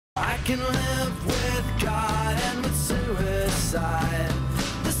I can live with God and with suicide.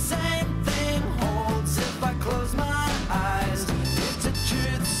 The same thing holds if I close my eyes. It's a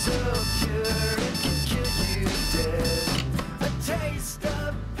truth so pure it can kill you dead. A taste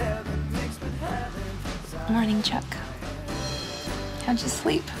of heaven mixed with heaven. Morning, Chuck. How'd you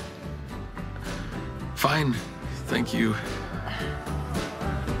sleep? Fine, thank you.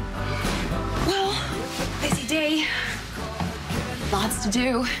 Well, busy day. Lots to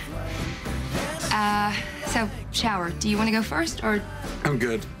do. So, shower. Do you want to go first, or? I'm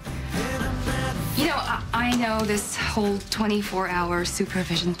good. You know, I know this whole 24-hour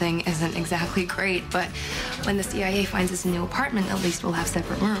supervision thing isn't exactly great, but when the CIA finds us a new apartment, at least we'll have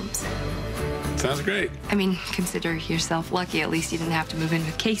separate rooms. Sounds great. I mean, consider yourself lucky. At least you didn't have to move in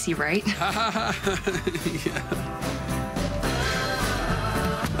with Casey, right? Yeah.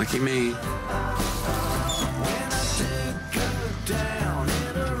 Lucky me.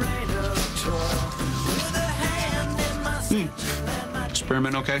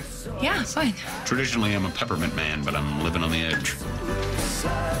 Spearmint okay? Yeah, fine. Traditionally, I'm a peppermint man, but I'm living on the edge.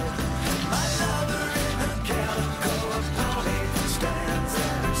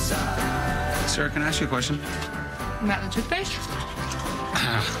 Sarah, can I ask you a question? About the toothpaste?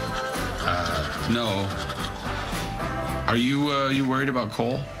 No. Are you worried about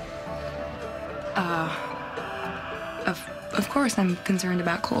Cole? Of course I'm concerned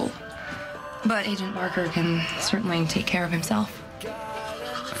about Cole. But Agent Barker can certainly take care of himself.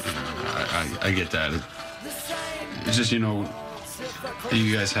 I get that. It's just, you know,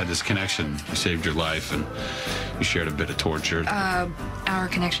 you guys had this connection. You saved your life, and you shared a bit of torture. Our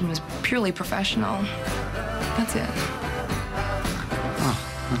connection was purely professional. That's it. Oh,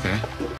 okay.